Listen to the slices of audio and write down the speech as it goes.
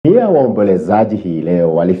Mamia waombolezaji hii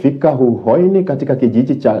leo walifika Huhoini katika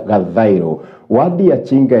kijiji cha Gathairo, wadi ya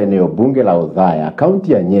Chinga, eneo bunge la Othaya,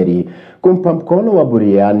 kaunti ya Nyeri, kumpa mkono wa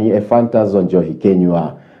buriani Ephantus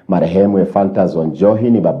Kinyua. Marehemu Ephantus Wanjohi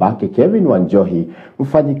ni babake Kevin Wanjohi,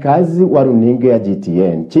 mfanyikazi wa runinga ya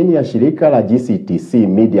GTN chini ya shirika la GCTC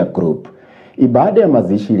Media Group. Ibada ya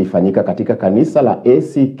mazishi ilifanyika katika kanisa la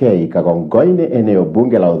ACK Kagongoine, eneo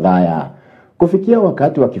bunge la Othaya. Kufikia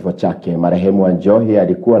wakati wa kifo chake, marehemu Wanjohi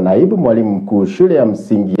alikuwa naibu mwalimu mkuu shule ya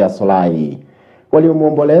msingi ya Solai.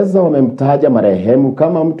 Waliomuomboleza wamemtaja marehemu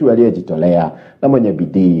kama mtu aliyejitolea na mwenye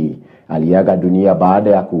bidii. Aliaga dunia baada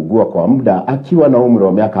ya kuugua kwa muda akiwa na umri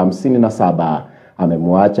wa miaka 57.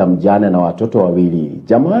 Amemwacha mjane na watoto wawili.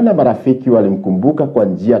 Jamaa na marafiki walimkumbuka kwa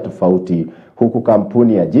njia tofauti, huku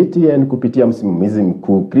kampuni ya GTN kupitia msimamizi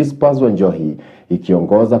mkuu Ephantus Wanjohi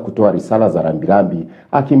ikiongoza kutoa risala za rambirambi,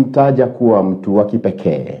 akimtaja kuwa mtu wa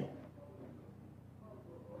kipekee.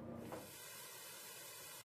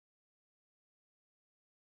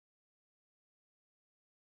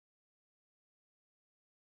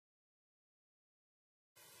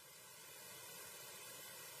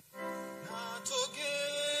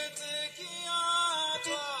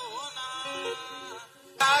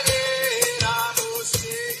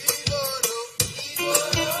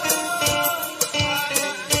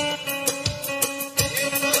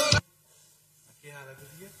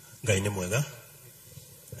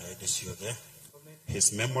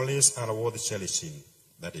 His memories are worth cherishing,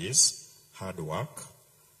 that is, hard work,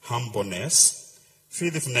 humbleness,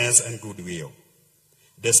 faithfulness, and goodwill.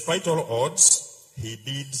 Despite all odds, he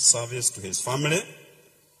did service to his family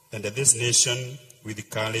and this nation with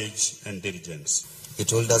courage and diligence. He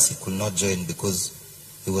told us he could not join because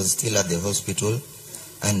he was still at the hospital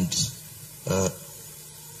and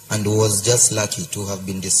was just lucky to have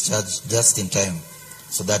been discharged just in time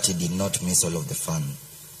so that he did not miss all of the fun.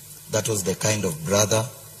 That was the kind of brother,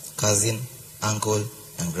 cousin, uncle,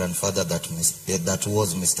 and grandfather that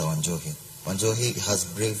was Mr. Wanjohi. Wanjohi has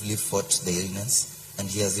bravely fought the illness, and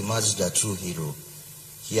he has emerged a true hero.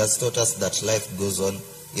 He has taught us that life goes on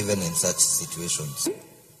even in such situations.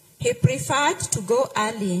 He preferred to go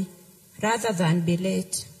early rather than be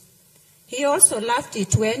late. He also loved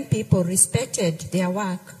it when people respected their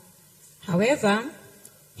work. However,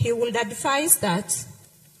 he would advise that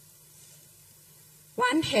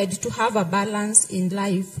one had to have a balance in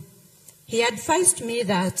life. He advised me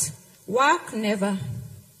that work never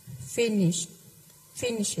finishes.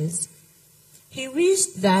 He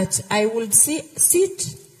wished that I would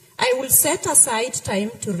set aside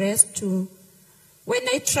time to rest too. When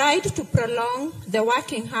I tried to prolong the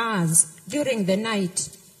working hours during the night,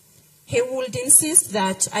 he would insist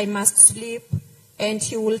that I must sleep, and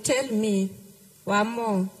he would tell me,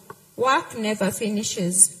 "Wamo, work never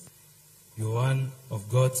finishes." You're one of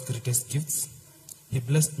God's greatest gifts. He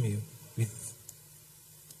blessed me with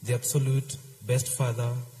the absolute best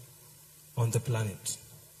father on the planet.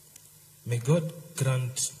 May God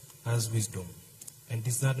grant us wisdom and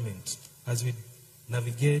discernment as we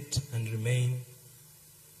navigate and remain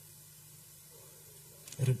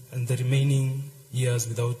in the remaining years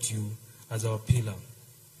without you as our pillar.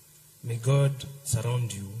 May God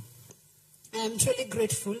surround you. I am truly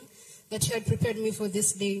grateful that you had prepared me for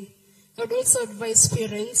this day. I would also advise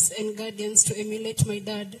parents and guardians to emulate my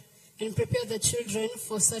dad and prepare the children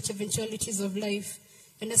for such eventualities of life,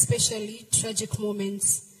 and especially tragic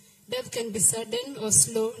moments. Death can be sudden or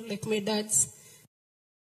slow like my dad's.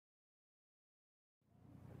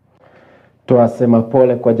 Tuasema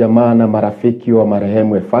pole kwa jamaa na marafiki wa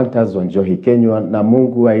marehemu Ephantus Kinyua, na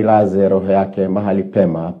Mungu ailaze roho yake mahali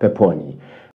pema peponi.